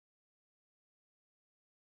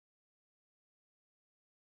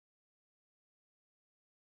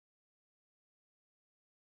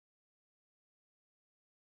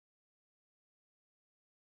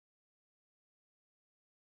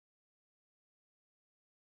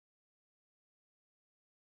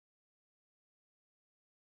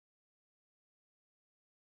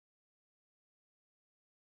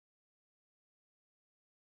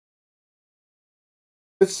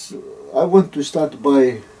I want to start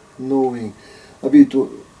by knowing a bit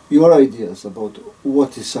your ideas about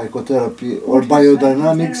what is psychotherapy or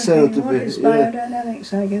biodynamic therapy. What is biodynamic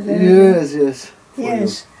psychotherapy? Yes, yes.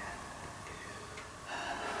 Yes.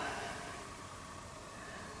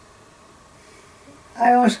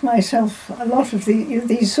 I ask myself a lot of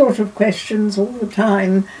these sort of questions all the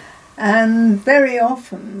time, and very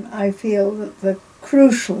often I feel that the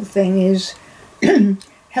crucial thing is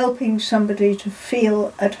helping somebody to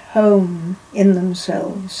feel at home in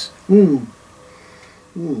themselves.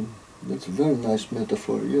 That's a very nice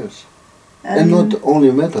metaphor, yes. And not only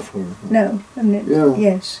a metaphor. No, yeah.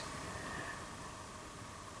 Yes.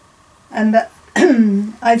 And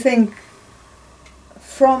I think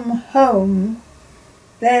from home,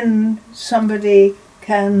 then somebody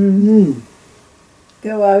can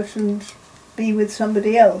go out and be with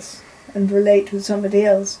somebody else and relate with somebody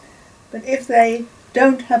else. But if they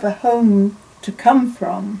don't have a home to come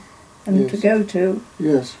from and to go to,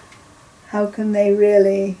 how can they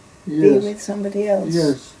really be with somebody else?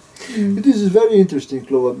 Yes. It is very interesting,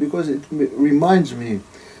 Clover, because it reminds me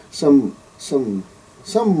some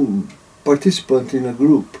participant in a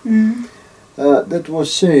group that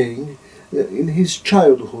was saying in his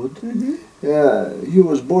childhood he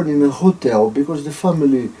was born in a hotel because the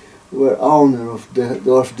family were owner of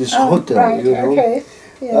this hotel. Right, you know. Okay.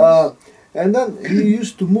 Yes. And then he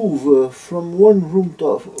used to move from one room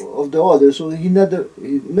of the other, so he never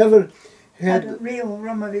had a real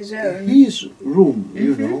room of his own. His room,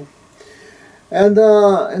 you know. And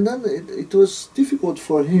then it was difficult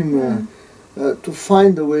for him to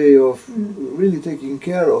find a way of really taking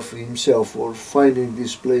care of himself or finding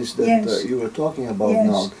this place that you were talking about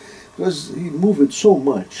now, because he moved so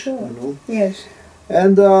much, you know. Yes.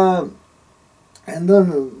 And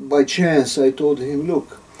then by chance I told him,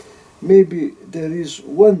 look, maybe there is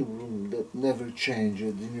one room that never changed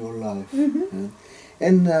in your life.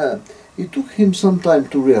 And it took him some time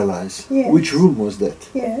to realize which room was that.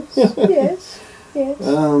 Yes, yes, yes.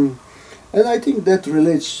 And I think that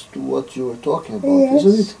relates to what you were talking about,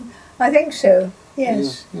 isn't it? I think so.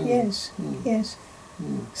 Yes, yes, yes.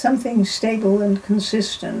 Something stable and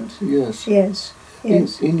consistent. Yes. Yes,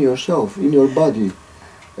 yes. In yourself, in your body,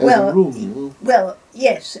 as a room. You know? Well,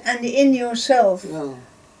 yes, and in yourself. Yeah.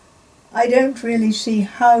 I don't really see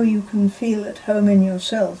how you can feel at home in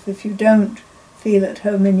yourself if you don't feel at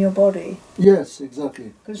home in your body. Yes,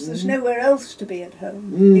 exactly. Because there's nowhere else to be at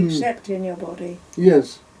home except in your body.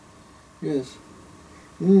 Yes, yes.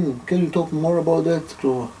 Can you talk more about that,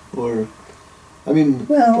 or I mean,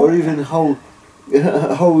 or even how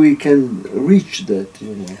we can reach that,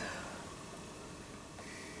 you know?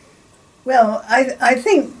 Well, I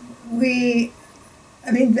think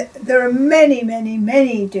there are many, many,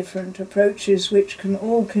 many different approaches which can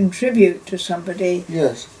all contribute to somebody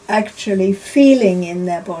actually feeling in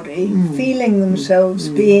their body, feeling themselves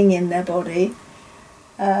being in their body,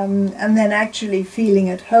 and then actually feeling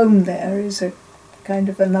at home there is a kind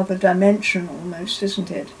of another dimension almost, isn't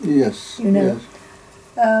it? Yes. You know?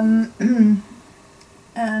 Yes.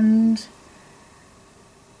 And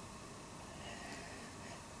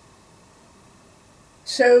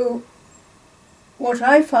so what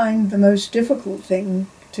I find the most difficult thing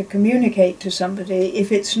to communicate to somebody,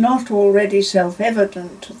 if it's not already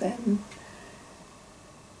self-evident to them,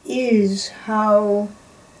 is how,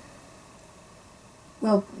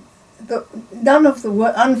 none of the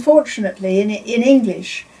words, unfortunately in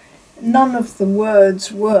English, none of the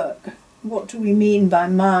words work. What do we mean by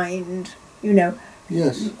mind? You know,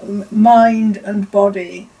 mind and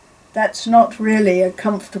body. That's not really a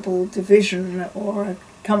comfortable division or a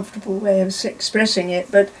comfortable way of expressing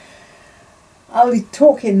it, but I'll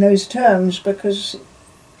talk in those terms because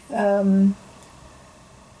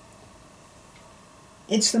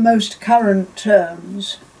it's the most current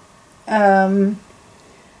terms. I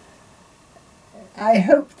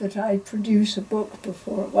hope that I produce a book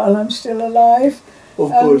while I'm still alive.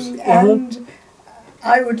 Of course. And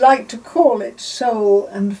I would like to call it Soul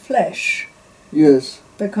and Flesh. Yes.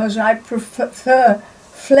 Because I prefer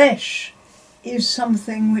flesh is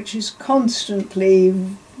something which is constantly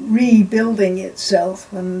rebuilding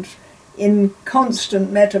itself and in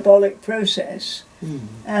constant metabolic process.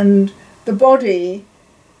 And the body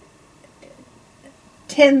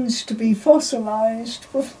tends to be fossilized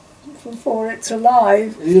before it's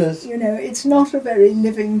alive. Yes. You know, it's not a very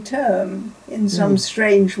living term in some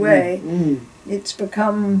strange way. It's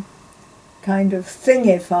become kind of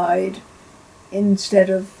thingified instead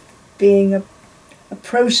of being a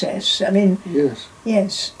process. I mean, yes.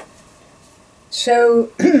 So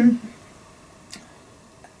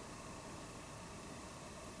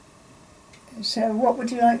So what would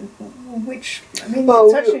you like, which, I mean, Well,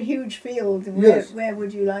 it's such a huge field, yes. where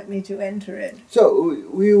would you like me to enter it? So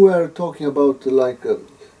we were talking about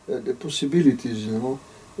the possibilities,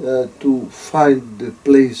 to find the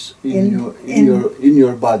place in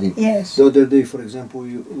your body. Yes. The other day, for example,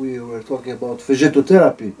 we were talking about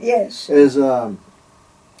vegetotherapy. Yes. As a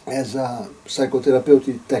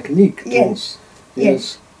psychotherapeutic technique. Yes.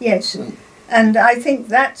 Yes. Yes. And I think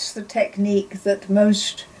that's the technique that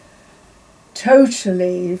most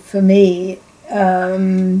totally, for me,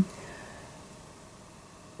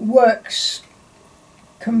 works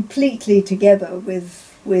completely together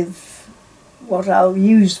with what I'll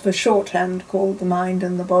use for shorthand called the mind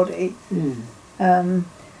and the body.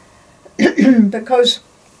 Because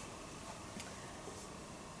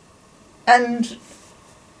and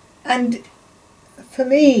for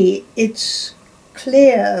me it's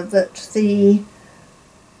clear that the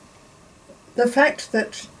fact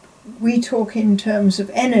that we talk in terms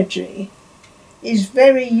of energy is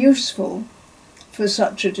very useful for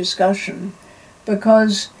such a discussion,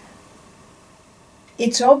 because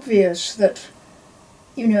it's obvious that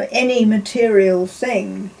any material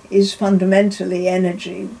thing is fundamentally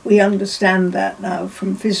energy. We understand that now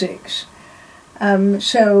from physics.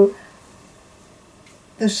 So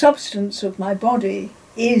the substance of my body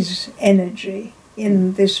is energy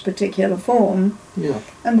in this particular form. Yeah.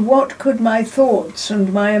 And what could my thoughts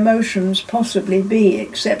and my emotions possibly be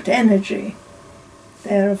except energy?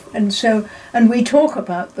 And we talk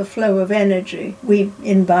about the flow of energy. We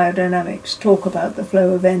in biodynamics talk about the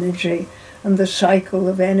flow of energy and the cycle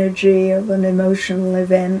of energy of an emotional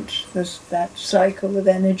event, that cycle of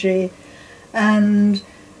energy. And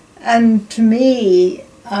to me,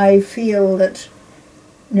 I feel that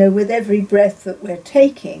with every breath that we're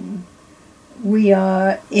taking, we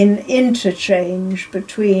are in interchange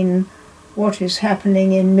between what is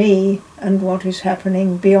happening in me and what is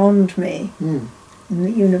happening beyond me, in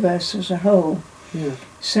the universe as a whole. Yeah.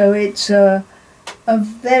 So it's a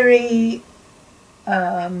very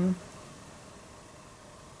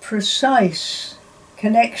precise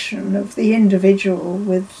connection of the individual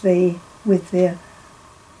with the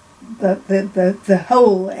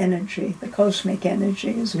whole energy, the cosmic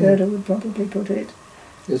energy, as Goethe would probably put it.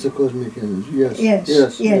 It's a cosmic energy, yes.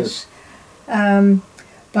 Yes.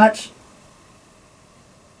 But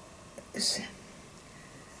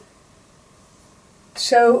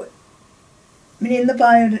so, I mean, in the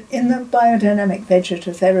biodynamic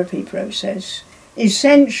vegetotherapy process,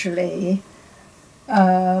 essentially,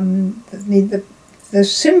 the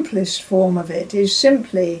simplest form of it is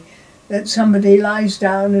simply that somebody lies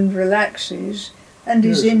down and relaxes and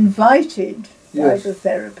is invited by the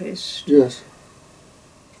therapist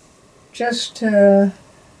just to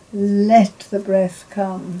let the breath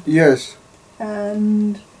come. Yes.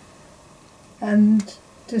 And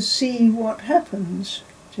to see what happens,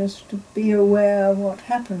 just to be aware of what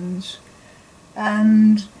happens.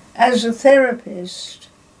 And as a therapist,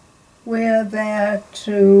 we're there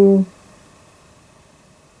to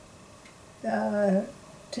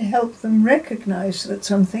help them recognize that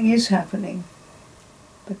something is happening,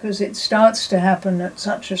 because it starts to happen at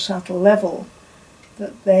such a subtle level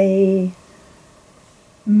that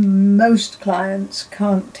most clients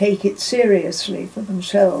can't take it seriously for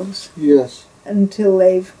themselves. Yes. Until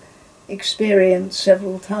they've experienced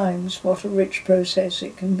several times what a rich process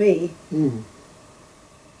it can be.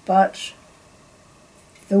 But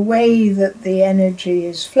the way that the energy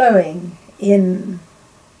is flowing in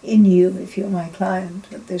you, if you're my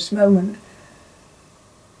client at this moment,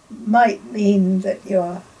 might mean that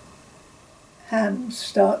your hand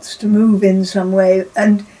starts to move in some way,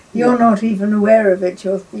 and you're not even aware of it.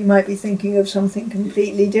 You might be thinking of something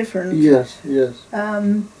completely different. Yes.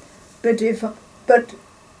 But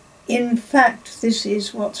in fact, this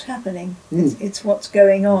is what's happening. It's what's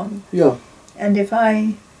going on. Yeah. And if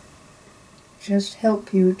I just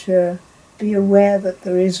help you to be aware that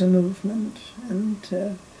there is a movement, and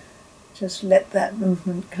to just let that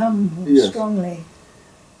movement come strongly.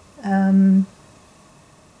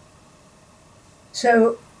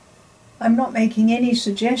 So I'm not making any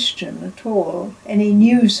suggestion at all, any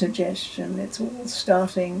new suggestion. It's all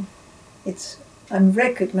starting. I'm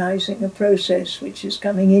recognizing a process which is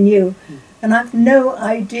coming in you, and I've no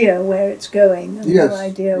idea where it's going, and no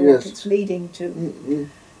idea what it's leading to.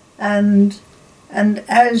 And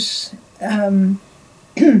as I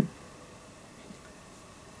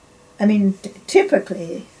mean,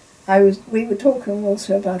 typically, we were talking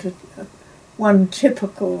also about one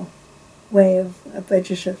typical way of a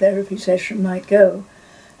vegetotherapy session might go,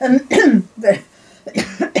 and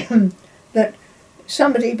that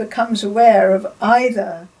somebody becomes aware of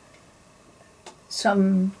either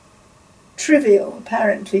some trivial,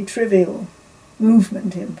 apparently trivial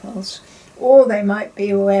movement impulse, or they might be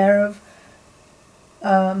aware of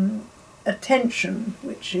a tension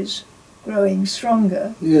which is growing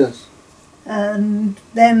stronger. Yes. And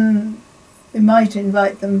then we might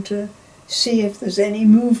invite them to see if there's any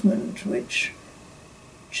movement which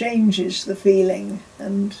changes the feeling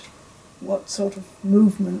and what sort of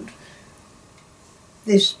movement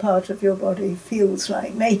this part of your body feels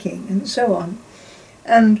like making, and so on.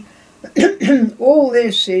 And all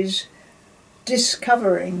this is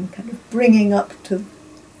discovering, kind of bringing up to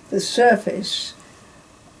the surface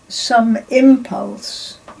some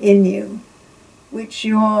impulse in you which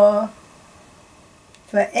you're,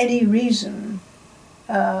 for any reason,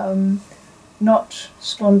 not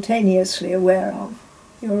spontaneously aware of.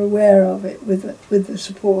 You're aware of it with the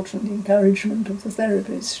support and encouragement of the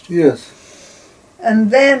therapist. Yes.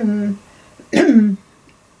 And then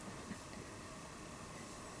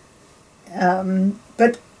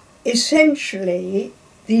but essentially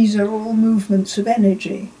these are all movements of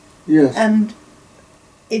energy. Yes. And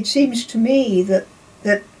it seems to me that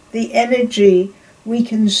the energy, we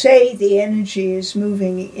can say the energy is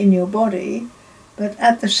moving in your body, but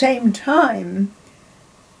at the same time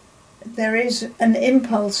there is an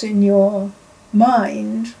impulse in your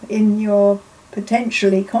mind, in your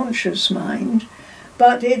potentially conscious mind,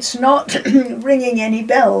 but it's not ringing any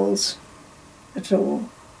bells at all.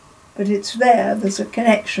 But it's there's a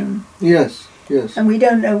connection. Yes, yes. And we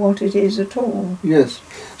don't know what it is at all. Yes.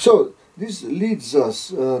 So this leads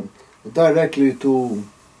us directly to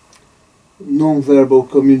non-verbal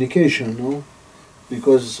communication, no?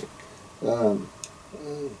 Because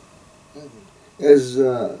as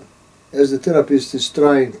the therapist is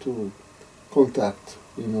trying to contact,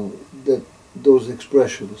 those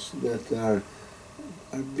expressions that are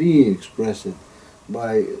being expressed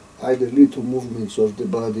by either little movements of the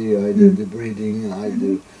body, either the breathing,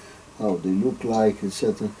 either how they look like,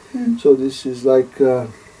 etc. So this is like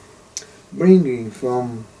bringing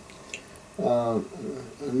from a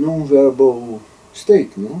non-verbal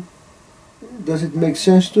state, no? Does it make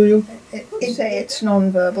sense to you? You say it's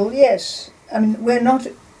non-verbal, yes. I mean,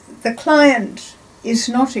 the client is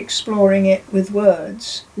not exploring it with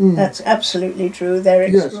words. That's absolutely true. They're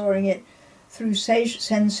exploring it through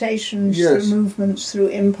sensations, through movements, through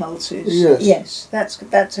impulses. Yes,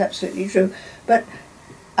 that's absolutely true. But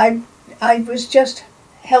I was just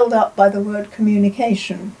held up by the word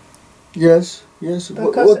communication. Yes, yes.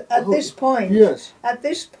 Because at this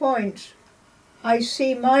point, I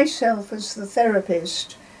see myself as the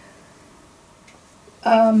therapist,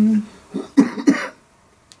 in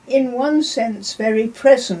one sense very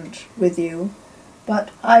present with you, but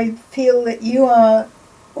I feel that you are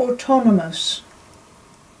autonomous.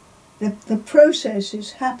 The process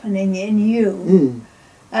is happening in you,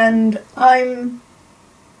 and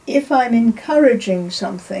if I'm encouraging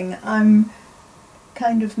something, I'm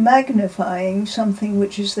kind of magnifying something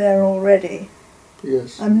which is there already.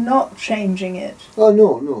 Yes. I'm not changing it. Oh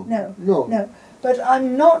no. But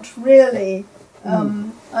I'm not really.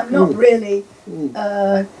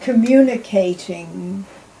 Communicating.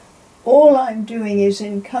 All I'm doing is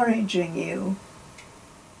encouraging you,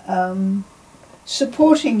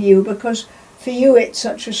 supporting you, because for you it's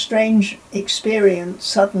such a strange experience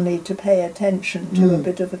suddenly to pay attention to a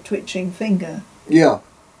bit of a twitching finger. Yeah.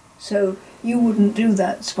 So you wouldn't do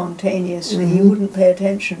that spontaneously. You wouldn't pay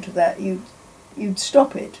attention to that. You'd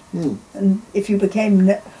stop it. And if you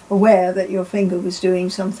became aware that your finger was doing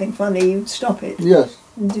something funny, you'd stop it. Yes.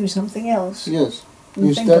 And do something else. Yes.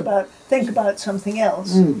 And think about something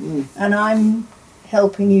else. And I'm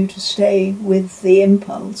helping you to stay with the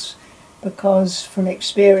impulse, because from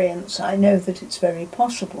experience I know that it's very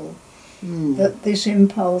possible that this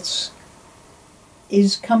impulse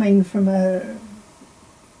is coming from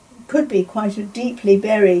could be quite a deeply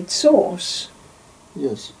buried source.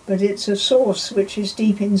 Yes. But it's a source which is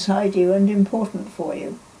deep inside you and important for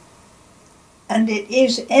you. And it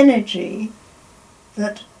is energy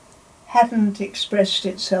that hadn't expressed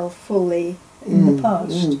itself fully in the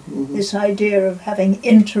past. This idea of having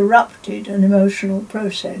interrupted an emotional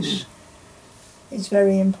process is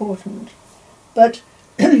very important. But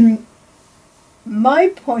my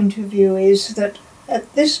point of view is that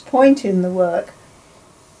at this point in the work,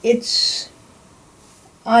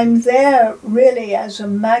 I'm there really as a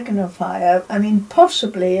magnifier,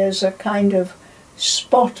 possibly as a kind of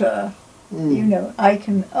spotter. I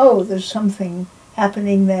can, there's something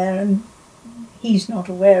happening there and he's not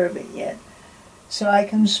aware of it yet. So I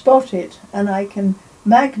can spot it and I can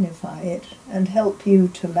magnify it and help you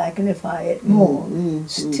to magnify it more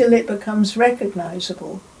till it becomes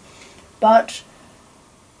recognizable. But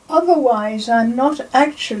otherwise I'm not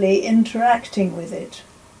actually interacting with it.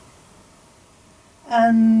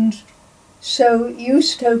 And so you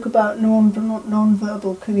spoke about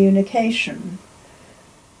non-verbal communication.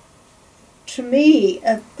 To me,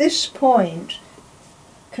 at this point,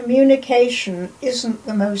 communication isn't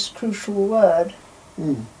the most crucial word.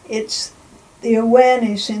 It's the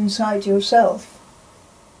awareness inside yourself.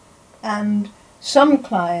 And some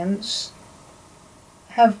clients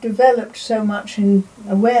have developed so much in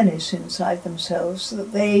awareness inside themselves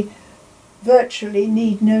that they virtually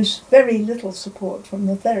need very little support from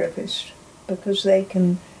the therapist, because they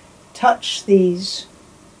can touch these,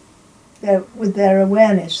 with their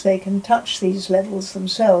awareness, they can touch these levels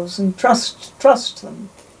themselves and trust them.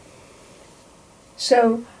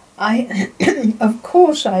 So of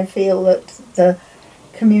course I feel that the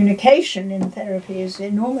communication in therapy is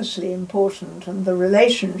enormously important, and the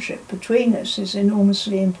relationship between us is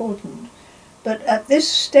enormously important. But at this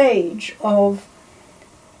stage of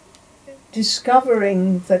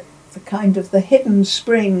discovering the kind of the hidden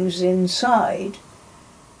springs inside,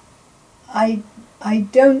 I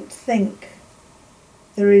don't think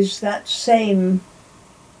there is that same,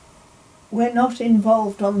 we're not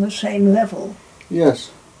involved on the same level.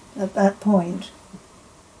 Yes. At that point.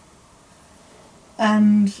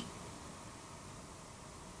 And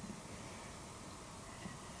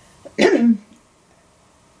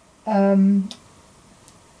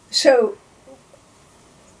so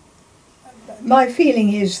my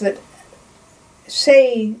feeling is that,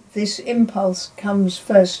 say this impulse comes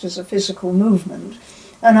first as a physical movement,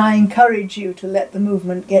 and I encourage you to let the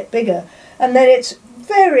movement get bigger, and then it's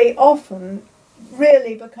very often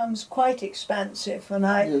really becomes quite expansive, and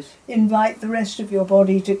I invite the rest of your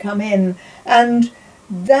body to come in, and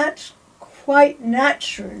that quite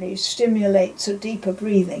naturally stimulates a deeper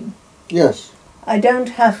breathing. Yes. I don't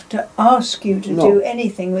have to ask you to do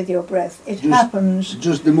anything with your breath. It happens.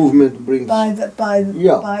 Just the movement brings by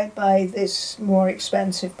this more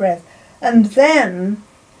expansive breath. And then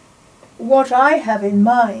what I have in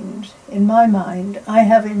mind, in my mind, I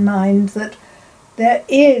have in mind that there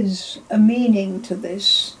is a meaning to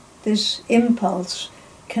this. This impulse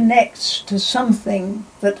connects to something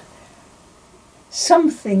that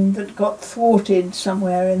got thwarted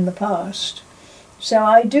somewhere in the past. So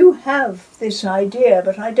I do have this idea,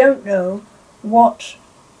 but I don't know what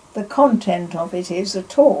the content of it is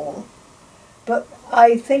at all. But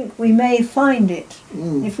I think we may find it.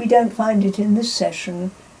 If we don't find it in this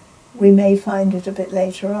session, we may find it a bit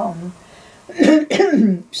later on.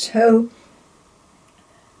 So,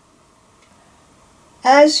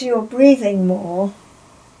 as you're breathing more,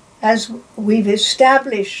 as we've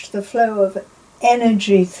established the flow of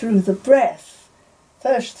energy through the breath,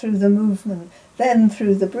 first through the movement, then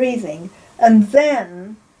through the breathing, and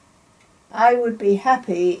then I would be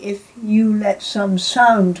happy if you let some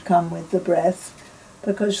sound come with the breath,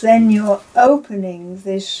 because then you're opening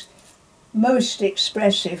this most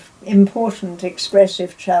expressive, important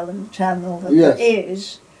expressive channel that there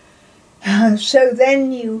is. So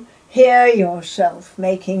then you hear yourself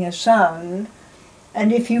making a sound,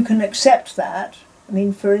 and if you can accept that, I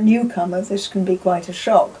mean, for a newcomer this can be quite a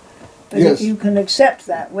shock, but if you can accept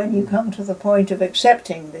that, when you come to the point of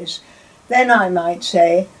accepting this, then I might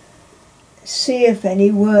say, see if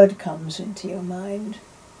any word comes into your mind.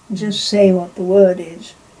 Just say what the word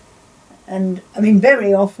is. And, I mean,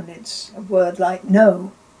 very often it's a word like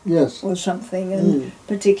no, or something, and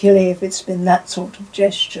particularly if it's been that sort of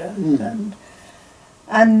gesture.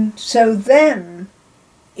 And so then,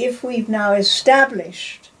 if we've now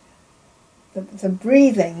established the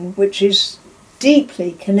breathing, which is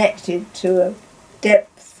deeply connected to a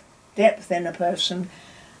depth in a person,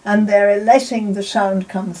 and they're letting the sound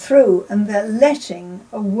come through, and they're letting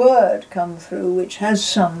a word come through which has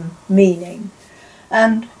some meaning.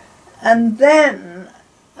 And then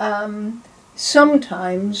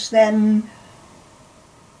sometimes then,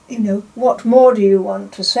 you know, what more do you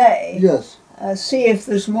want to say? Yes. See if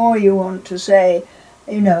there's more you want to say,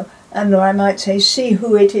 you know, and or I might say, see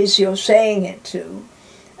who it is you're saying it to.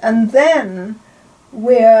 And then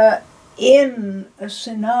we're in a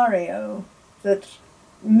scenario that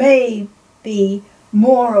may be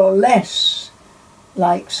more or less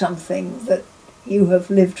like something that you have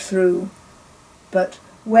lived through, but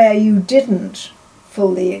where you didn't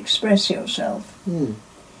fully express yourself.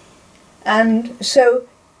 And so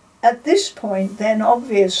at this point then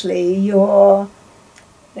obviously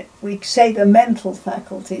we say the mental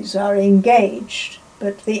faculties are engaged,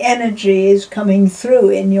 but the energy is coming through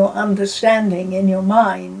in your understanding, in your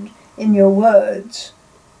mind, in your words.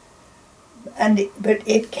 But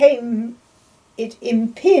it came it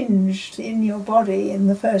impinged in your body in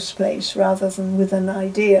the first place rather than with an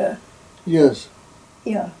idea. Yes.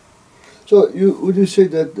 Yeah. So would you say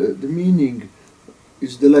that the meaning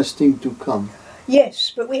is the last thing to come?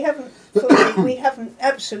 Yes, but we haven't fully, we haven't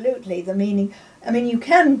absolutely the meaning. I mean, you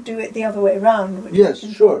can do it the other way round, which Yes, we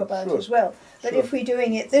can sure, talk about sure, as well. But sure. if we're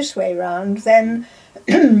doing it this way round, then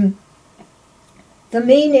the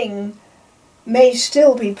meaning may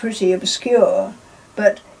still be pretty obscure,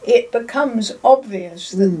 but it becomes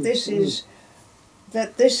obvious that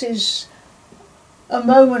this is a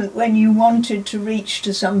moment when you wanted to reach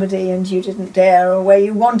to somebody and you didn't dare, or where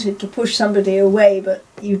you wanted to push somebody away but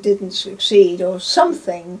you didn't succeed, or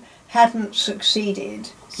something hadn't succeeded.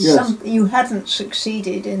 Yes. You hadn't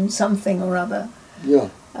succeeded in something or other. Yeah.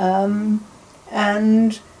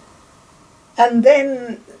 And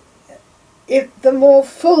then if the more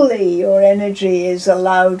fully your energy is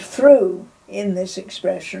allowed through in this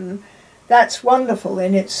expression, that's wonderful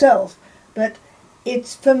in itself. But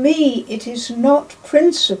it's, for me, it is not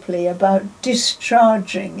principally about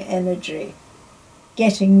discharging energy,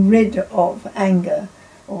 getting rid of anger,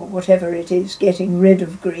 or whatever it is, getting rid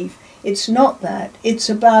of grief. It's not that. It's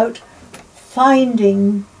about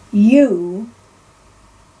finding you,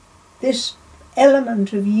 this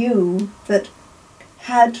element of you that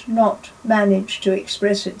had not managed to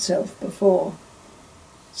express itself before,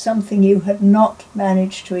 something you had not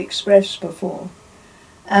managed to express before.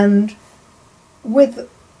 And with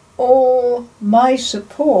all my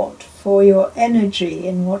support for your energy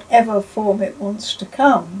in whatever form it wants to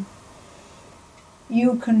come,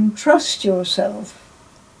 you can trust yourself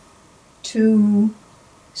to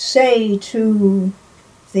say to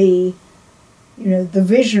the, the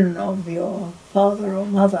vision of your father or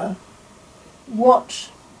mother what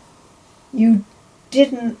you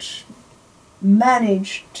didn't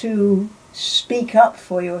manage to speak up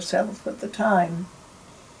for yourself at the time.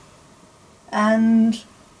 And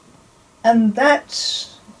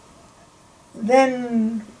that's,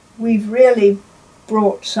 then we've really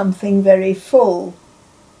brought something very full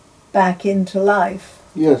back into life.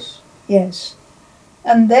 Yes. Yes.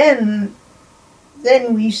 And then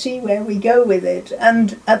we see where we go with it.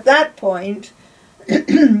 And at that point,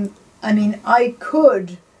 I mean, I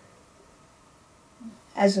could,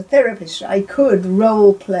 as a therapist, I could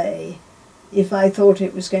role play if I thought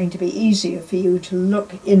it was going to be easier for you to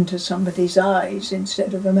look into somebody's eyes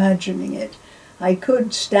instead of imagining it. I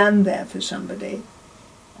could stand there for somebody.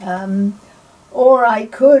 Or I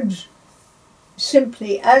could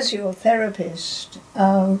simply, as your therapist,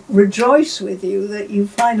 rejoice with you that you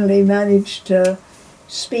finally managed to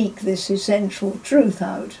speak this essential truth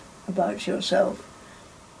out about yourself.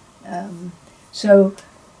 So,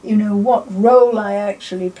 what role I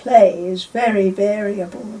actually play is very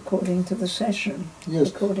variable according to the session, yes,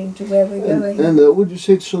 according to where we're going. And would you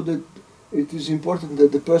say it so that it is important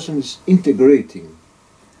that the person is integrating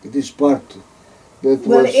this part? That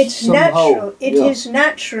well, was it's somehow, natural. It is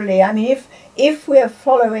naturally. I mean, if we're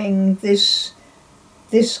following this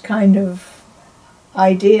kind of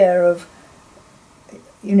idea of,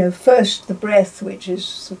 first the breath, which is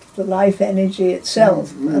sort of the life energy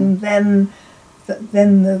itself, and then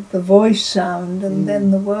the voice sound, and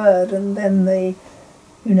then the word, and then the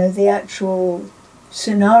actual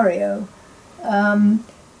scenario.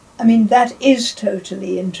 I mean, that is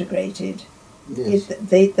totally integrated. Yes.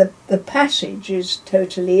 The passage is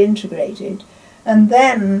totally integrated, and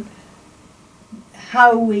then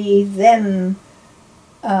how we then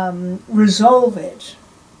resolve it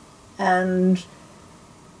and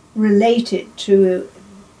relate it to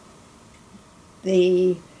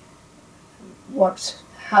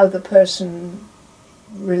how the person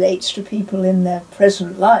relates to people in their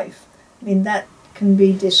present life. I mean, that can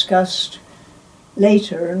be discussed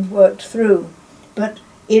later and worked through, but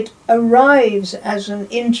it arrives as an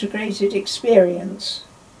integrated experience,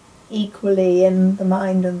 equally in the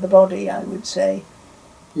mind and the body, I would say.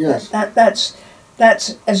 Yes. That's,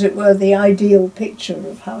 as it were, the ideal picture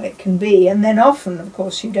of how it can be. And then often, of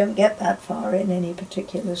course, you don't get that far in any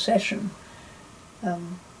particular session.